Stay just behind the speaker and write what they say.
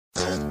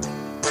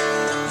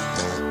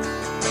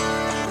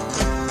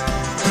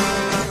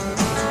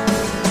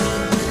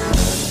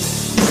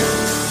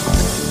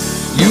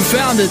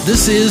found it.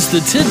 This is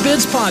the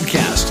Tidbits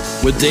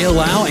Podcast with Dale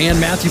Lau and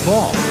Matthew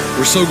Paul.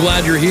 We're so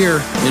glad you're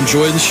here.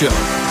 Enjoy the show.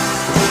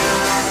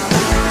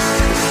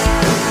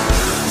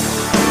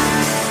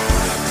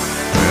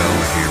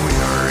 Well, here we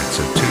are. It's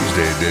a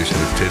Tuesday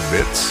edition of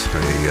Tidbits.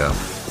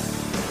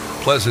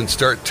 A pleasant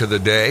start to the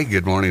day.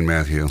 Good morning,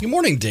 Matthew. Good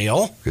morning,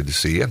 Dale. Good to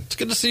see you. It's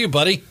good to see you,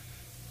 buddy.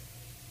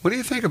 What do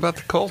you think about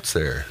the Colts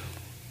there?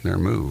 Their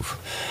move?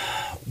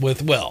 What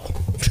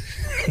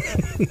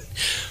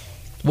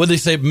did they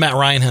say? Matt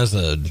Ryan has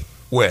a...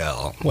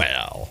 Well,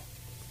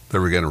 they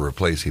were going to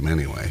replace him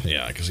anyway.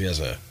 Yeah, because he has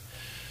a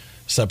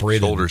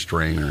separated... shoulder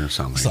strain or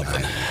something. I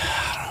don't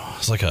know.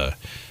 It's like a...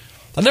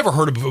 I never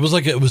heard of it.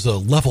 It was a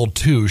level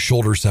 2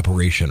 shoulder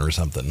separation or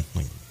something.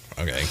 Like,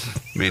 okay.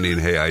 Meaning,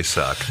 hey, I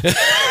suck.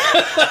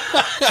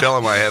 Tell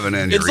him I have an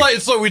injury.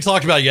 It's like we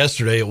talked about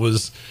yesterday. It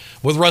was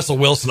with Russell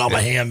Wilson on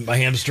my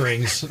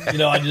hamstrings. You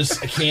know, I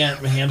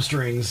can't. My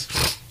hamstrings.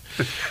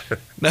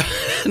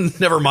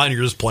 Never mind,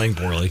 you're just playing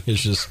poorly.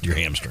 It's just your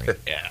hamstring.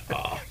 Yeah.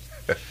 Oh.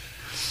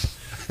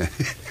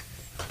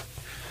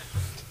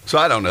 So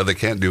I don't know. They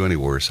can't do any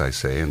worse, I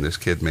say. And this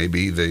kid may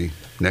be the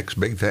next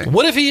big thing.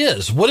 What if he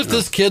is? What if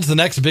this kid's the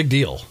next big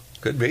deal?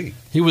 Could be.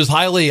 He was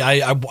highly...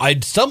 I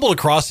stumbled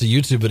across a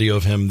YouTube video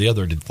of him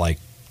a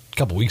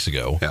couple weeks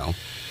ago. Yeah.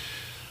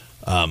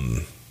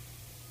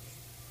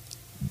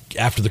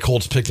 After the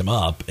Colts picked him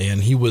up,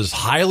 and he was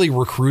highly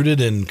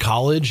recruited in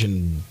college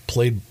and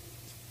played...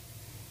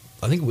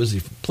 I think he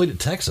played at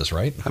Texas,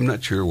 right? I'm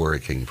not sure where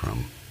it came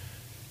from.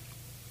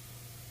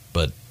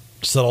 But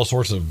set all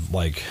sorts of,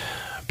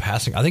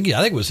 passing... I think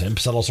it was him.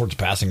 Set all sorts of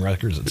passing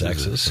records at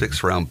Texas. A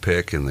 6th-round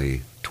pick in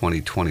the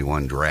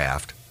 2021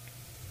 draft.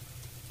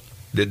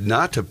 Did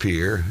not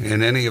appear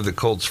in any of the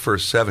Colts'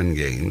 first 7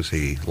 games.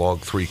 He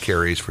logged 3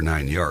 carries for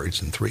 9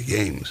 yards in 3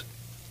 games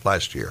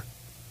last year.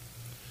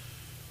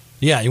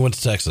 Yeah, he went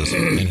to Texas,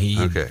 and he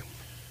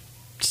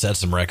set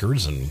some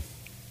records. And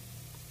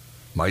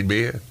might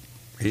be it.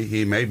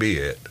 He may be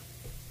it.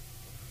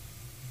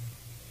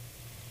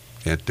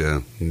 At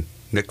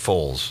Nick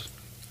Foles.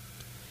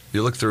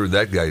 You look through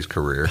that guy's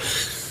career.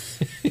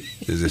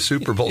 He's a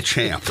Super Bowl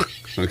champ.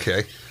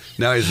 Okay.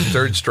 Now he's a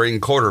 3rd-string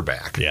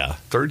quarterback. Yeah.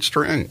 3rd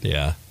string.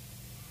 Yeah.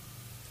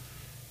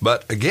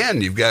 But again,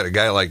 you've got a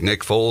guy like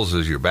Nick Foles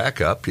as your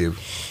backup. At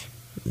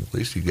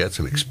least you've got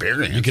some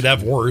experience. You could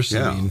have worse.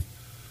 Yeah.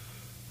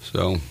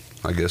 So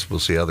I guess we'll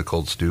see how the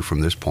Colts do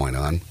from this point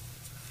on.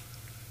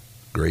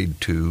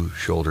 Grade 2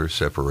 shoulder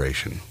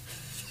separation.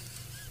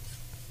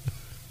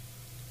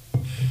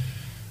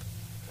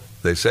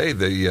 They say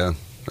they are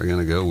going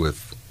to go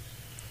with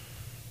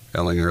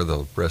Ellinger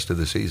the rest of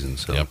the season.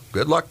 So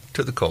Good luck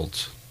to the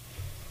Colts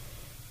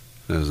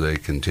as they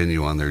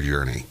continue on their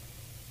journey.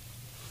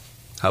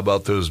 How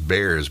about those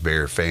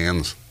Bear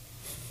fans?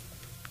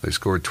 They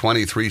scored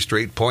 23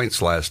 straight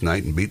points last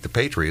night and beat the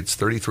Patriots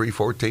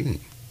 33-14.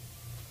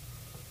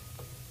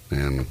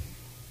 And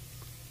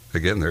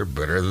again, they're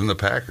better than the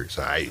Packers.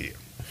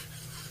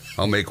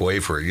 I'll make way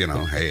for,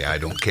 hey, I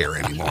don't care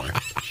anymore.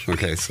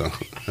 Okay, so...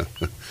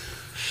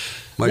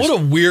 What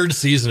a weird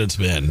season it's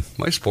been.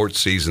 My sports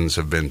seasons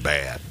have been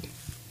bad.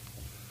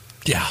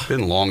 Yeah.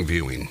 Been long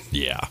viewing.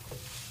 Yeah.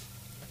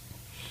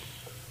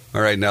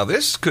 All right, now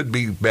this could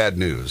be bad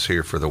news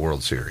here for the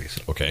World Series.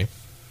 Okay.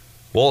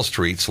 Wall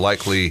Street's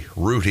likely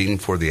rooting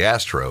for the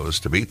Astros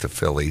to beat the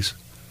Phillies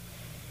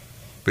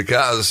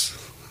because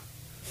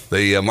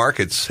the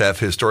markets have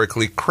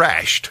historically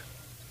crashed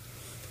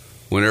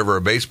whenever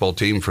a baseball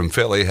team from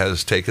Philly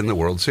has taken the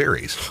World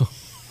Series.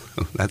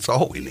 That's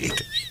all we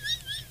need.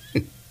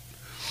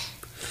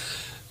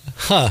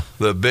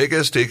 The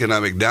biggest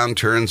economic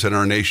downturns in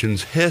our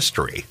nation's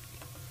history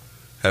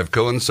have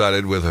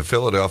coincided with a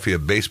Philadelphia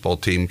baseball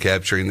team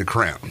capturing the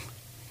crown.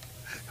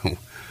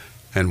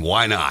 And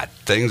why not?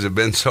 Things have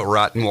been so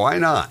rotten, why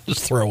not?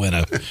 Just throw in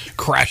a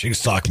crashing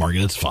stock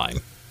market, it's fine.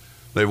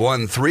 They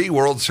won 3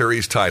 World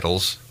Series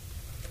titles,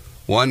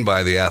 won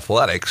by the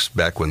Athletics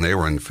back when they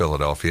were in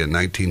Philadelphia in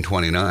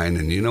 1929,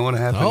 and you know what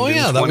happened? Oh,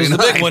 yeah, that was the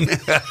big one.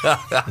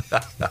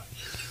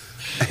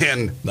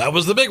 And that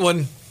was the big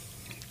one.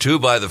 2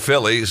 by the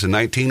Phillies in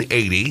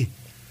 1980.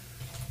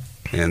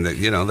 And,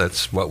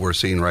 that's what we're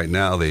seeing right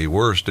now, the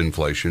worst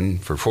inflation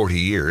for 40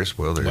 years.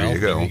 Well, there you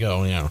go. There you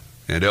go, yeah.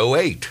 And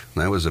 2008,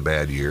 that was a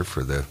bad year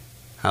for the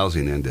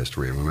housing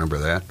industry. Remember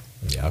that?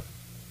 Yeah.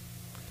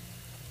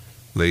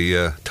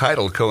 The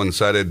title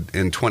coincided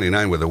in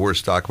 29 with the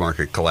worst stock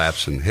market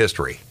collapse in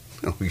history.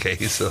 Okay,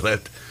 so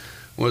that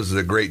was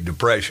the Great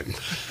Depression.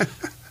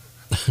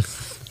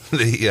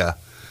 The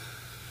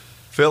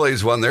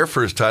Phillies won their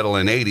first title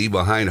in 80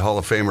 behind Hall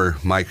of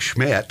Famer Mike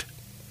Schmidt.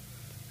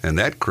 And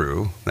that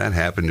crew, that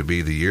happened to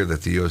be the year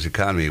that the U.S.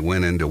 economy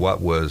went into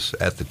what was,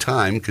 at the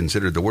time,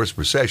 considered the worst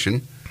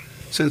recession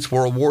since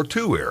World War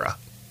II era.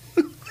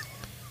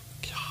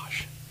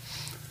 Gosh.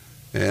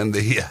 And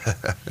the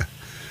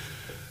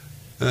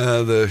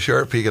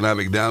sharp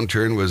economic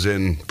downturn was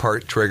in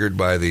part triggered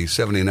by the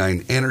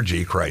 79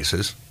 energy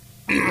crisis.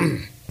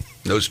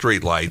 No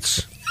street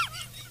lights.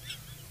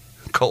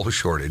 Coal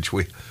shortage.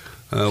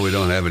 Oh, we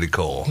don't have any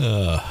coal.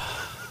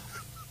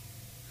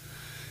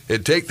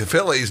 It'd take the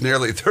Phillies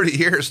nearly 30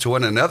 years to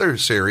win another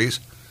series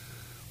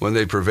when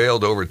they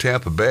prevailed over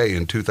Tampa Bay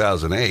in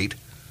 2008.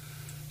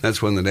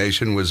 That's when the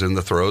nation was in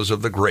the throes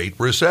of the Great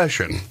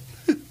Recession.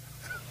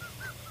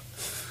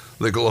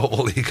 The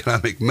global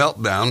economic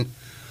meltdown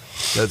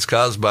that's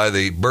caused by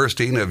the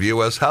bursting of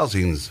U.S.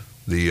 housing's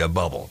the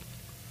bubble.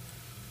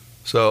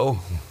 So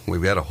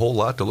we've got a whole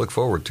lot to look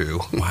forward to.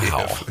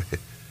 Wow.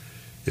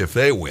 if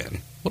they win.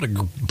 What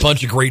a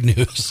bunch of great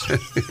news.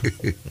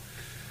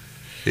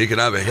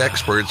 Economic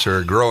experts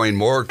are growing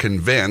more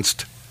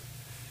convinced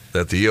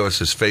that the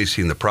U.S. is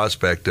facing the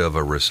prospect of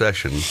a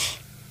recession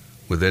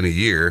within a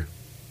year.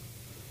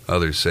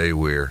 Others say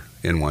we're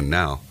in one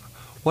now.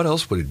 What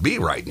else would it be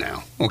right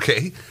now?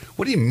 Okay.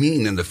 What do you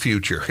mean in the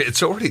future?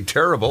 It's already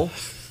terrible.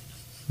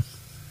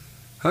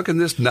 How can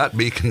this not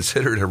be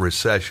considered a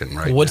recession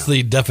right now? What's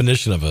the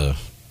definition of a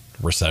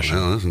recession?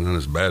 Well, it's not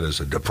as bad as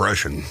a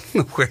depression.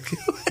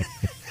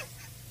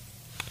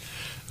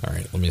 All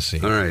right, let me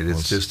see. All right,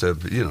 it's just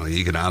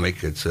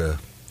economic. It's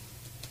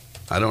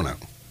I don't know.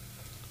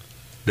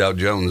 Dow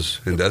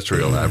Jones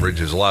Industrial Average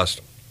has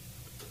lost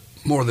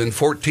more than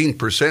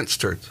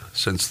 14%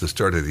 since the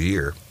start of the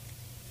year.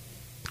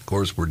 Of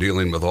course, we're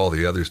dealing with all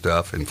the other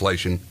stuff: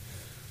 inflation,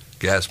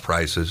 gas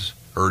prices,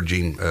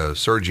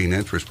 surging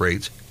interest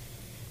rates.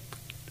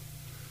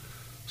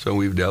 So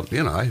we've dealt.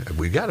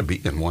 We got to be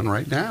in one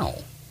right now.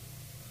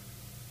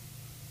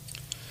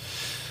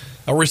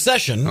 A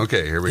recession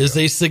is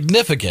a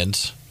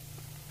significant,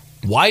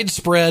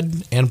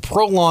 widespread, and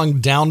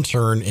prolonged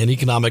downturn in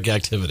economic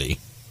activity.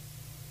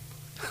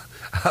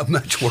 How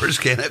much worse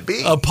can it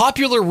be? A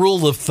popular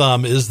rule of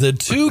thumb is that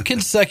 2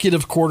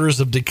 consecutive quarters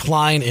of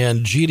decline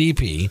in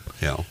GDP,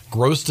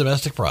 gross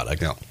domestic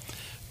product,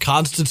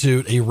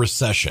 constitute a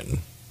recession.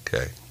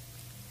 Okay.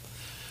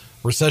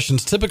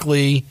 Recessions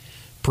typically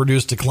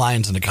produce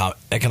declines in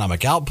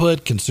economic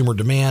output, consumer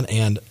demand,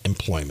 and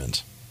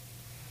employment.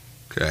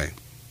 Okay.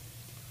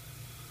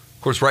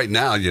 Of course, right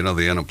now,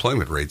 the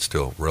unemployment rate's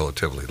still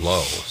relatively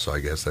low, so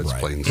I guess that's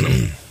plain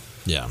simple.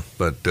 Yeah.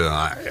 But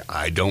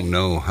I don't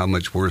know how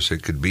much worse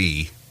it could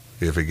be.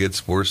 If it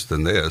gets worse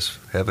than this,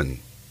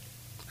 heaven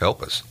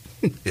help us.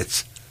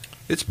 It's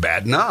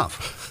bad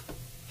enough.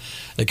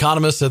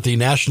 Economists at the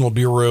National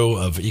Bureau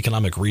of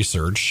Economic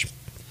Research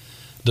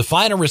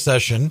define a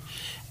recession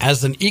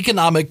as an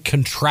economic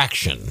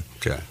contraction,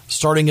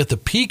 starting at the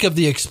peak of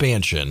the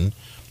expansion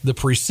that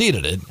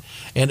preceded it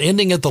and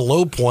ending at the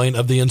low point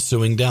of the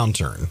ensuing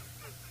downturn.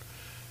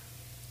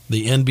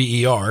 The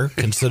NBER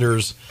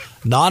considers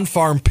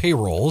non-farm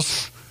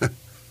payrolls,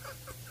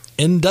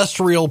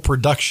 industrial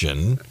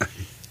production,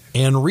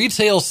 and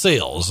retail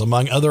sales,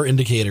 among other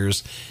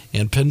indicators,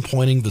 in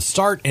pinpointing the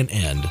start and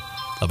end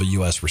of a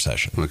U.S.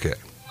 recession. Okay.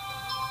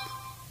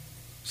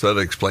 So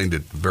that explained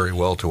it very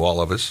well to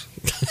all of us.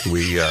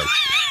 We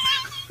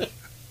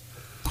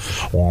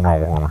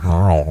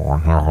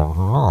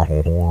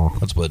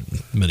That's what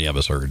many of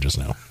us heard just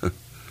now.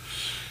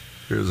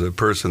 Here's a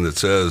person that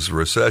says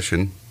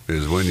recession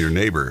is when your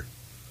neighbor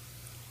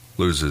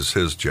loses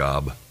his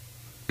job.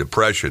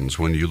 Depression's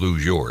when you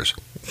lose yours.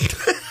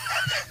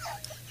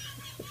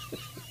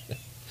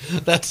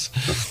 That's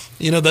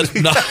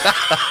not.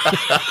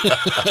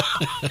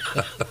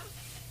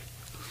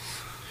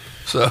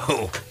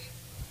 So,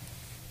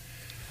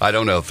 I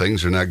don't know.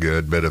 Things are not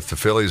good, but if the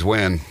Phillies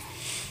win,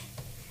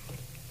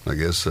 I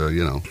guess,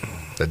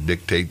 that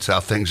dictates how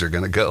things are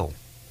going to go.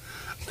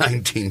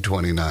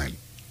 1929.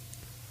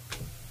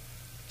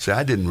 See,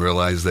 I didn't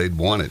realize they'd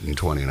won it in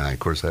 29. Of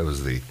course, that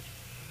was the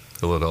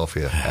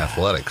Philadelphia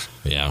Athletics.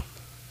 Yeah.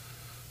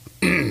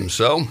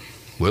 So,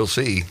 we'll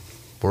see.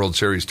 World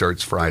Series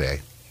starts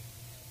Friday.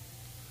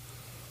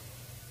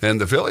 And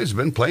the Phillies have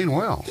been playing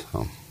well.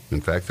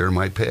 In fact, they're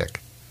my pick.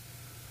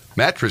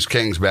 Mattress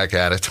King's back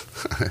at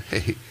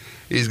it.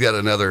 He's got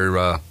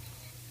another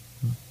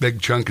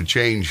big chunk of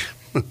change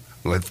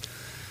with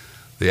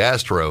the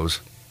Astros.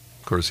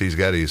 Of course, he's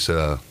got his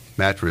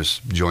mattress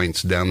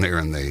joints down there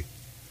in the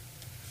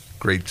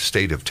great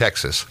state of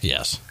Texas.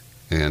 Yes.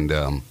 And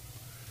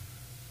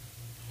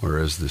where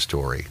is the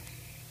story?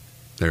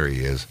 There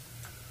he is.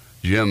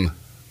 Jim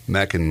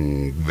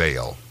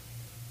McIngvale.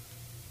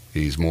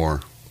 He's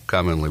more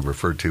commonly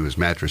referred to as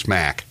Mattress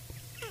Mac.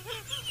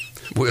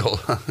 Will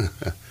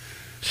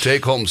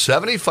take home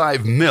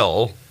 $75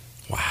 million.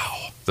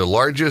 Wow. The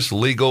largest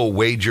legal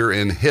wager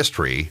in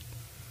history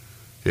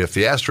if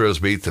the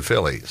Astros beat the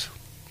Phillies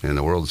in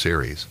the World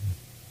Series.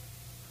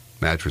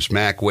 Mattress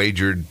Mac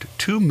wagered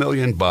 $2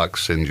 million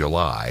in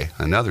July,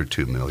 another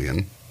 $2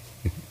 million.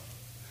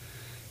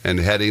 And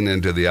heading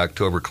into the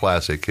October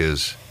Classic,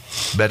 his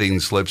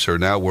betting slips are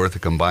now worth a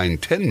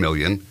combined $10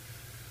 million.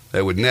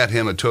 That would net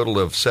him a total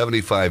of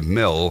 $75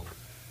 million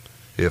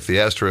if the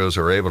Astros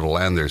are able to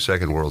land their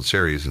second World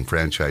Series in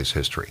franchise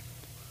history.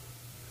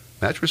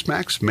 Mattress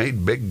Mac's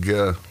made big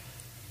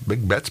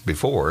bets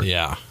before.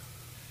 Yeah.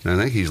 And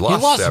I think he's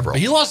lost several.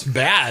 He lost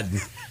bad.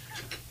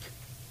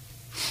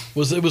 It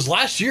was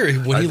last year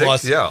when he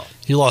lost. Yeah.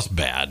 He lost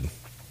bad.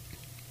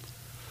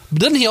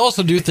 Didn't he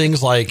also do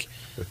things like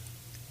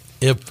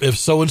if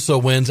so and so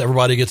wins,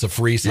 everybody gets a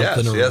free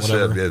something or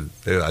whatever?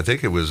 I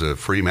think it was a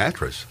free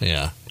mattress.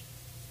 Yeah.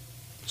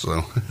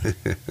 So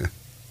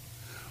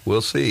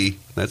we'll see.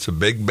 That's a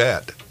big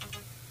bet.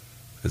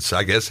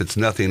 I guess it's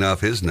nothing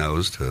off his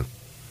nose to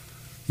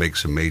make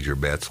some major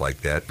bets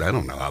like that. I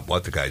don't know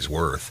what the guy's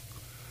worth.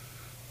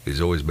 He's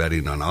always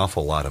betting an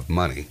awful lot of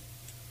money.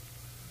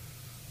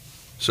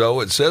 So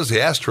it says the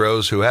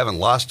Astros, who haven't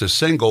lost a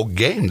single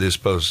game this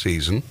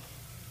postseason,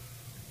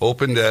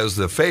 opened as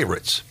the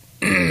favorites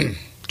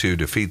to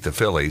defeat the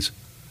Phillies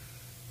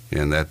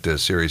in that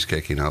series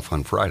kicking off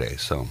on Friday.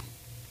 So,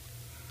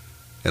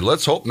 and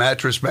let's hope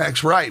Mattress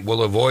Max Wright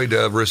will avoid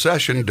a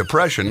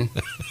depression,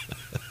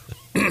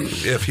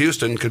 if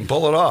Houston can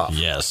pull it off.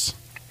 Yes.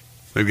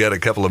 We've got a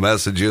couple of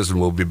messages, and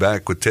we'll be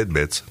back with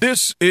Tidbits.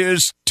 This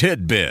is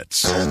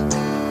Tidbits.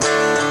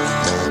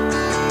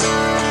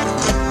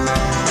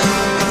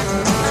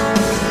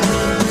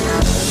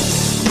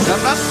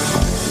 I'm not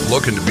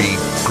looking to be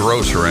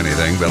gross or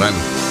anything, but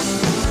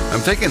I'm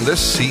thinking this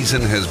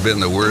season has been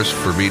the worst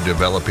for me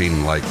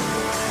developing, like,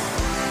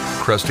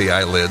 crusty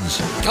eyelids.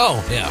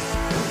 Oh, yeah.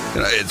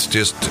 It's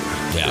just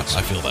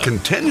I feel that.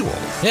 Continual.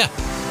 Yeah.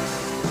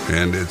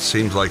 And it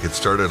seems like it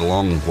started a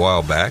long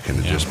while back, and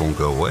it just won't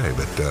go away.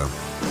 But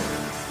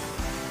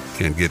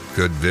can't get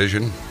good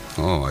vision.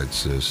 Oh,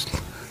 it's just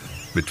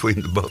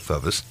between the both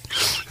of us.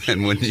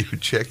 And when you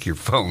check your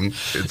phone,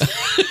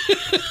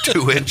 it's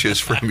 2 inches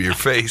from your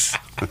face.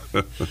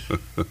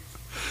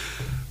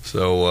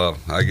 So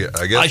I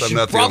guess I'm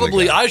not the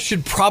only guy. I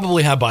should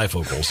probably have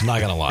bifocals. I'm not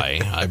going to lie.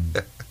 I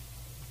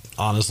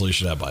honestly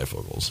should have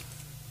bifocals.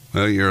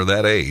 Well, you're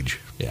that age.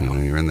 Yeah.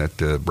 You're in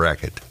that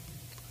bracket.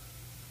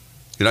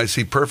 I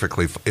see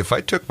perfectly. If I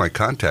took my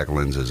contact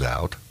lenses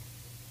out,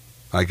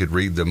 I could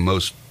read the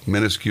most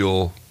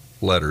minuscule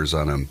letters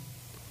on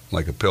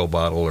like a pill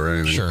bottle or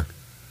anything. Sure.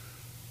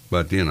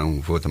 But,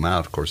 with them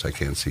out, of course, I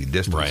can't see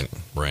distance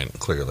right.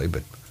 clearly.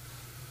 But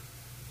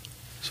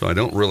so I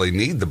don't really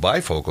need the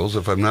bifocals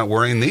if I'm not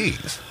wearing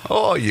these.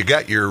 Oh, you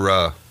got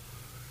your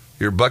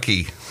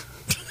Bucky.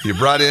 You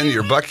brought in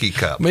your Bucky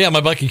cup. Yeah,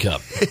 my Bucky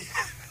cup.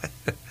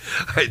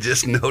 I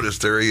just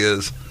noticed there he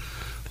is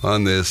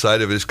on the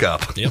side of his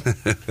cup. Yep.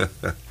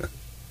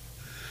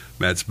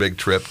 Matt's big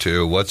trip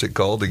to, what's it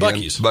called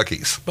again?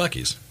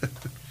 Bucky's.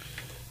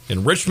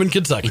 In Richmond,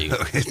 Kentucky.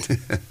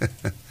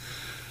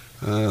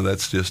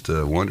 That's just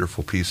a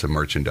wonderful piece of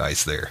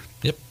merchandise there.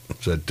 Yep.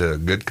 Is that a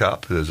good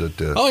cup? Is it?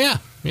 Oh, yeah.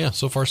 Yeah,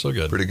 so far so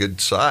good. Pretty good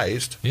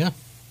sized. Yeah.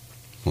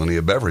 Plenty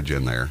of beverage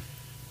in there.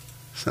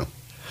 So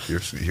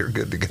you're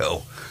good to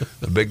go.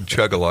 A big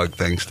chug-a-lug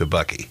thanks to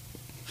Bucky.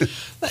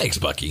 Thanks,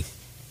 Bucky.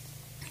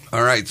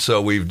 All right,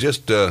 so we've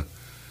just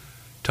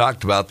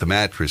talked about the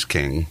Mattress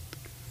King.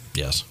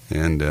 Yes.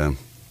 And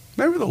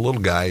remember the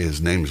little guy,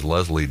 his name's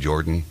Leslie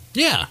Jordan?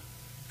 Yeah.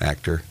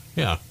 Actor?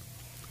 Yeah.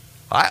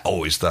 I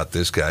always thought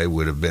this guy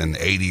would have been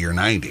 80 or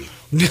 90.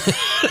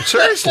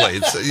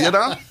 Seriously,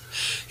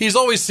 He's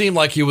always seemed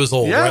like he was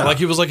old, yeah. right? Like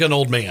he was like an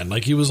old man.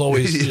 Like he was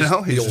always he's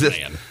the old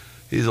man.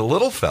 He's a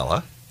little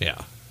fella.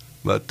 Yeah.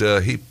 But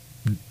he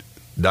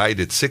died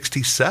at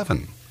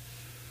 67.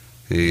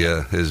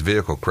 His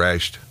vehicle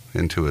crashed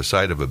into a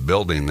side of a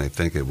building. They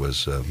think it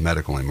was a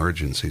medical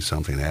emergency.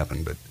 Something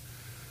happened, but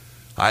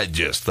I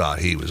just thought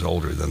he was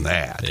older than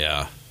that.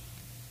 Yeah.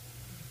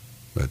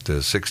 But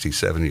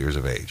 67 years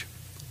of age.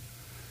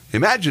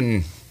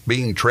 Imagine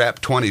being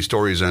trapped 20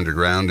 stories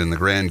underground in the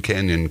Grand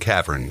Canyon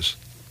caverns.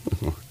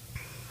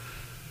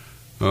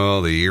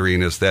 Oh, the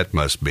eeriness that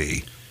must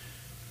be.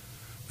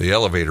 The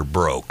elevator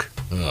broke.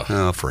 Ugh.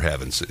 Oh, for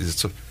heaven's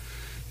sake.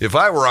 If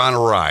I were on a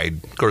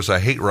ride, of course I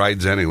hate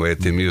rides anyway at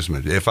the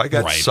amusement. If I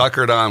got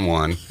suckered on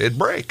one, it'd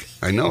break.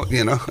 I know,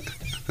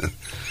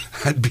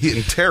 I'd be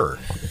in terror.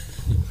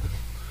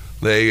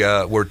 They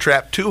were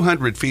trapped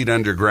 200 feet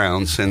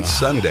underground since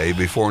Sunday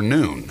before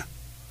noon.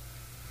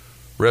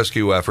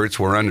 Rescue efforts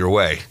were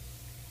underway.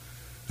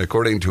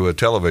 According to a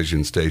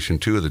television station,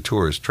 2 of the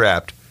tourists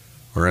trapped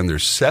are in their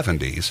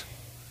 70s,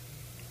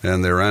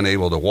 and they're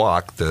unable to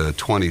walk the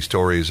 20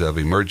 stories of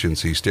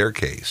emergency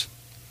staircase.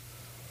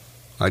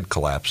 I'd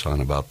collapse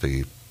on about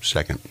the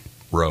second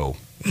row.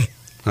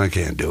 I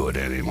can't do it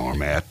anymore,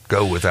 Matt.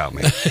 Go without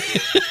me.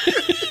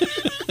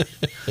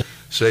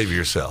 Save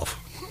yourself.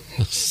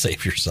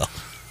 Save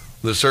yourself.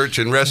 The search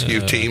and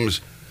rescue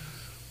teams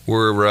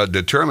were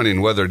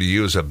determining whether to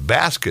use a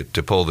basket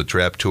to pull the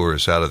trapped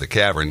tourists out of the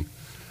cavern.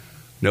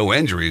 No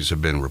injuries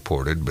have been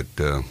reported, but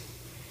that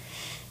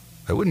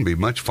wouldn't be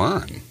much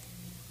fun.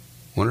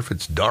 Wonder if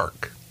it's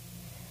dark.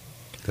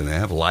 Do they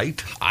have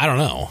light? I don't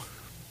know.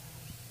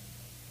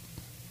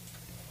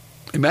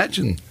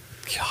 Imagine.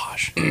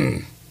 Gosh.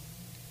 The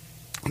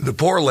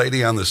poor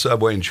lady on the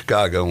subway in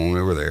Chicago when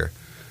we were there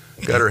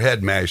got her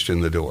head mashed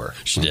in the door.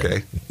 She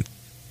did.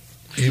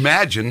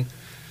 Imagine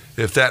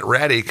if that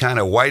ratty kind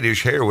of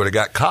whitish hair would have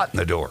got caught in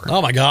the door.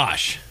 Oh, my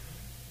gosh.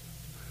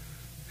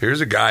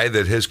 Here's a guy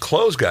that his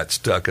clothes got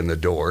stuck in the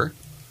door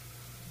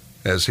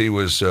as he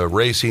was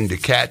racing to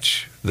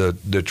catch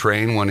the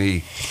train when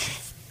he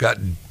got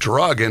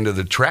drug into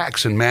the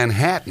tracks in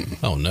Manhattan.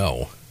 Oh,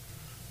 no.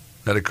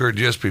 That occurred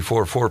just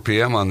before 4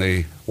 p.m. on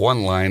the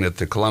 1 line at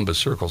the Columbus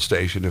Circle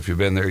station. If you've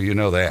been there, you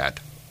know that.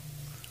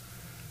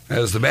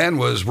 As the man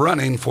was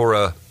running for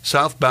a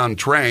southbound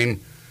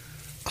train,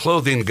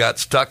 clothing got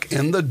stuck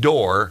in the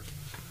door.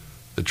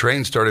 The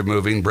train started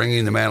moving,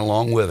 bringing the man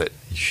along with it.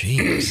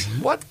 Jeez.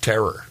 What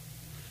terror.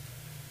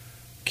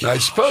 Now, I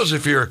suppose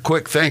if you're a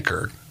quick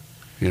thinker,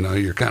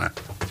 you're kind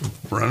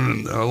of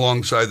running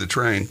alongside the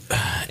train.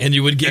 And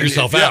you would get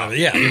yourself out of it,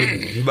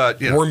 yeah. But,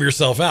 worm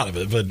yourself out of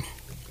it, but,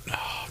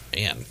 oh,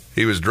 man.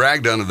 He was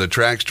dragged onto the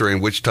tracks,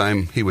 during which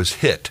time he was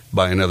hit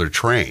by another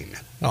train.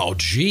 Oh,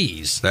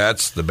 jeez.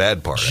 That's the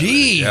bad part.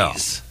 Jeez. Yeah.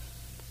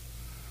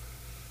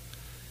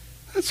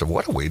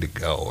 What a way to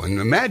go. And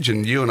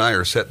imagine you and I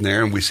are sitting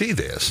there and we see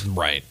this.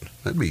 Right.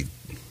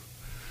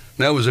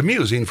 Now, it was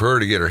amusing for her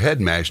to get her head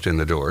mashed in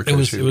the door. It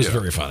was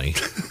very funny.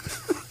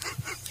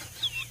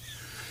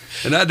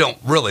 And I don't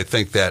really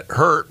think that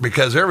hurt,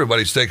 because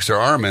everybody sticks their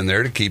arm in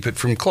there to keep it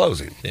from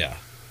closing. Yeah.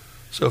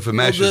 So if it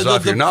mashes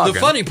off your noggin. The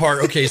funny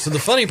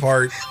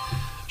part,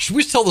 should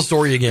we tell the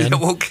story again?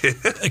 Yeah, okay.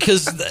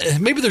 Because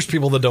maybe there's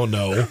people that don't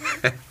know.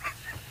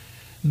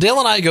 Dale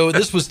and I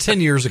this was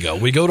 10 years ago.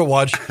 We go to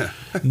watch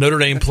Notre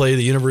Dame play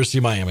the University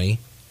of Miami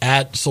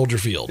at Soldier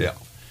Field. Yeah.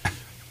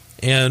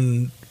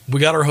 And we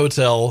got our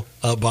hotel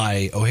up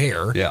by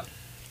O'Hare. Yeah.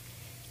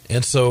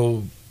 And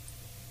so,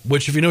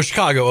 which if you know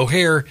Chicago,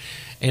 O'Hare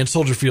and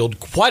Soldier Field,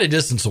 quite a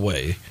distance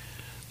away.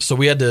 So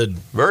we had to...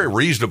 Very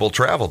reasonable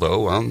travel,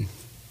 though, on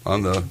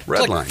the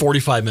red line.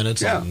 45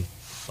 minutes on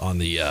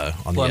the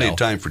Plenty of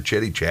time for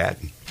chitty chat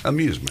and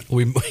amusement.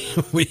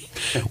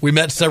 We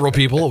met several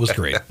people. It was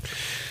great.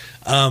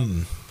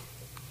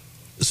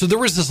 So there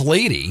was this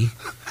lady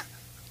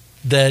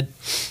that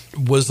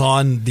was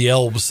on the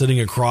L, sitting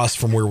across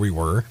from where we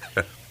were,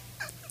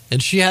 and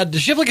does she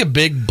have like a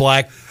big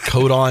black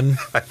coat on?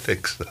 I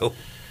think so.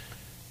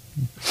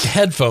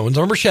 Headphones.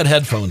 I remember she had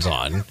headphones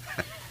on,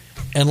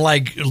 and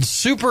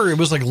it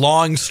was like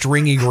long,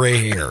 stringy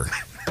gray hair.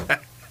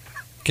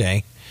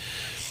 Okay.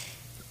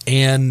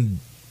 And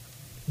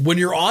when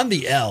you're on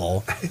the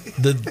L,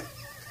 the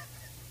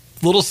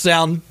little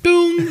sound,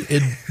 boom,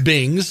 it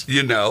bings.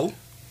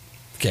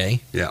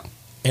 Okay. Yeah.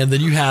 And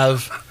then you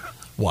have,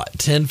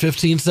 10,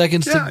 15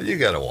 seconds? Yeah, you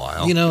got a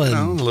while. A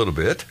little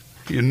bit.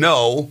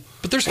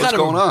 But there's what's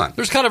going on.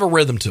 There's kind of a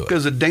rhythm to it.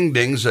 Because it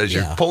ding-dings as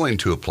you're pulling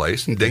to a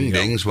place, and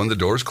ding-dings when the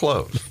doors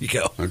close. You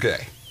go.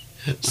 Okay.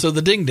 So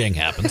the ding-ding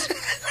happens.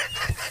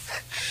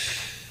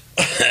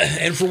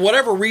 And for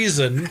whatever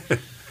reason,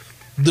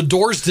 the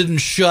doors didn't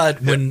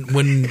shut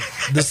when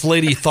this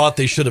lady thought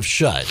they should have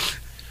shut.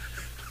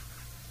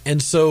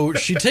 And so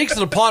she takes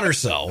it upon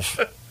herself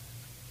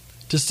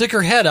to stick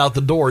her head out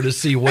the door to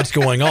see what's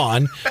going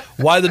on,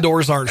 why the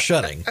doors aren't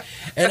shutting.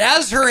 And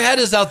as her head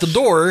is out the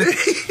door,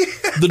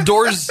 the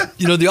doors,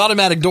 the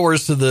automatic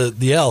doors to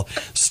the L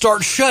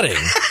start shutting.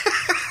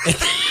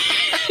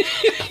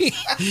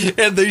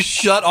 And they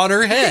shut on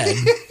her head.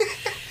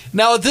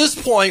 Now, at this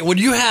point, when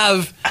you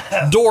have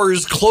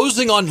doors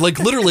closing on,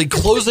 literally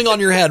closing on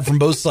your head from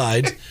both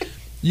sides,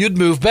 you'd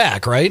move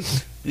back, right?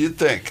 You'd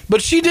think.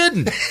 But she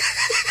didn't.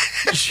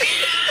 She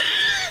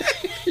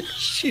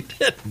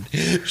didn't.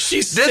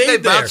 She stayed there.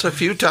 Didn't they bounce a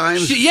few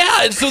times?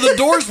 Yeah, and so the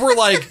doors were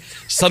like,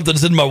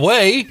 something's in my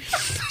way,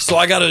 so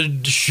I got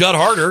to shut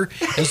harder.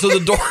 And so the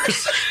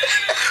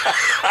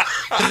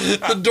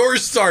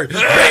doors start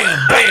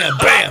bam, bam,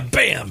 bam,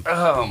 bam.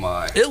 Oh,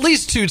 my. At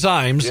least 2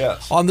 times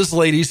on this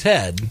lady's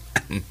head.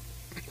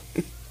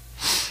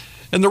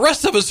 And the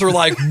rest of us are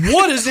like,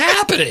 what is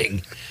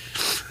happening?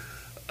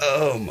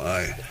 Oh,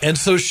 my. And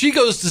so she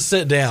goes to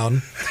sit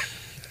down,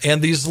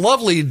 and these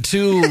lovely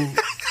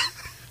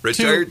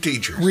Retired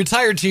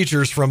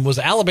teachers from, was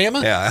it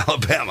Alabama? Yeah,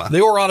 Alabama. They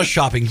were on a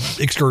shopping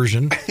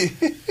excursion.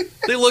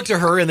 They looked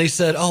at her and they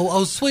said,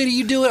 oh,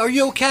 sweetie, are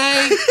you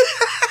okay?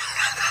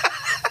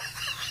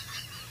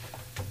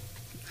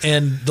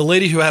 And the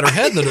lady who had her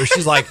head in the door,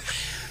 she's like,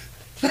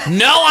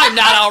 no, I'm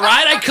not all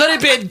right. I could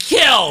have been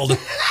killed.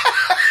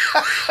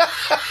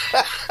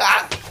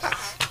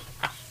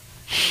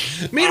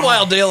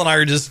 Meanwhile, Dale and I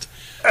are just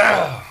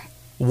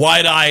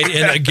wide-eyed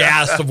and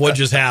aghast of what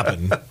just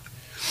happened.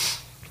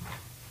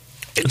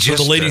 And so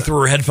the lady threw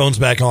her headphones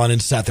back on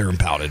and sat there and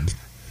pouted.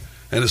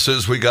 And as soon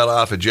as we got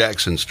off at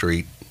Jackson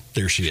Street,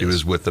 there she is. She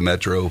was with the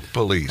Metro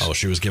Police. Oh,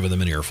 she was giving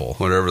them an earful.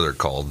 Whatever they're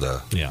called,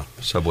 the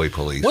subway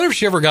police. What if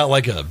she ever got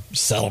a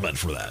settlement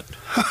for that?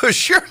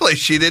 Surely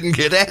she didn't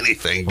get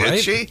anything,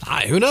 did she?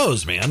 Who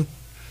knows, man?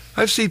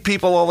 I've seen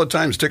people all the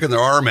time sticking their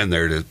arm in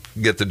there to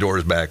get the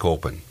doors back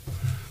open.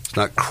 It's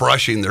not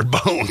crushing their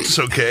bones,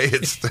 okay?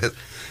 It's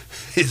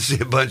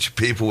a bunch of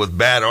people with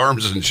bad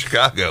arms in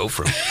Chicago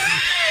from...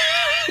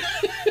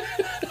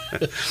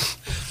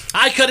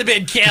 I could have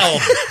been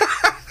killed.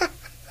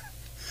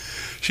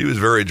 She was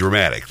very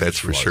dramatic, that's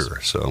for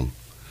sure. So,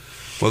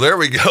 well, there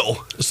we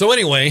go. So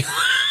anyway,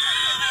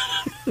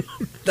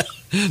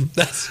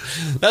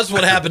 that's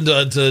what happened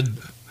to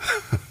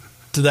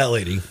that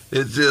lady.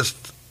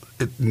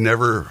 It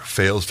never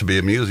fails to be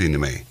amusing to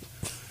me.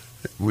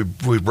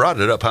 we brought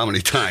it up how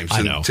many times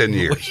in 10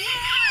 years?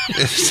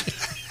 I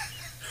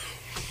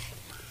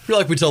feel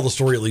like we tell the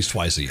story at least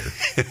twice a year.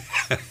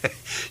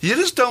 You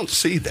just don't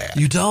see that.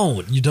 You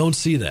don't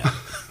see that.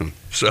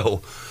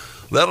 So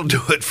that'll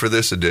do it for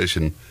this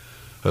edition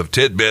of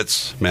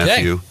Tidbits,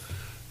 Matthew.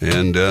 Okay.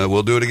 And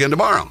we'll do it again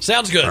tomorrow.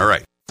 Sounds good. All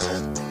right.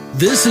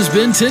 This has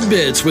been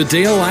Tidbits with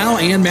Dale Lau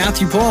and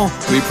Matthew Paul.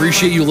 We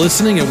appreciate you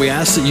listening, and we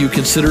ask that you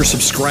consider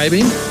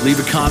subscribing, leave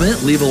a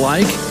comment, leave a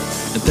like,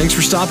 and thanks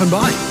for stopping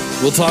by.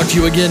 We'll talk to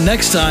you again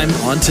next time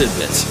on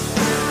Tidbits.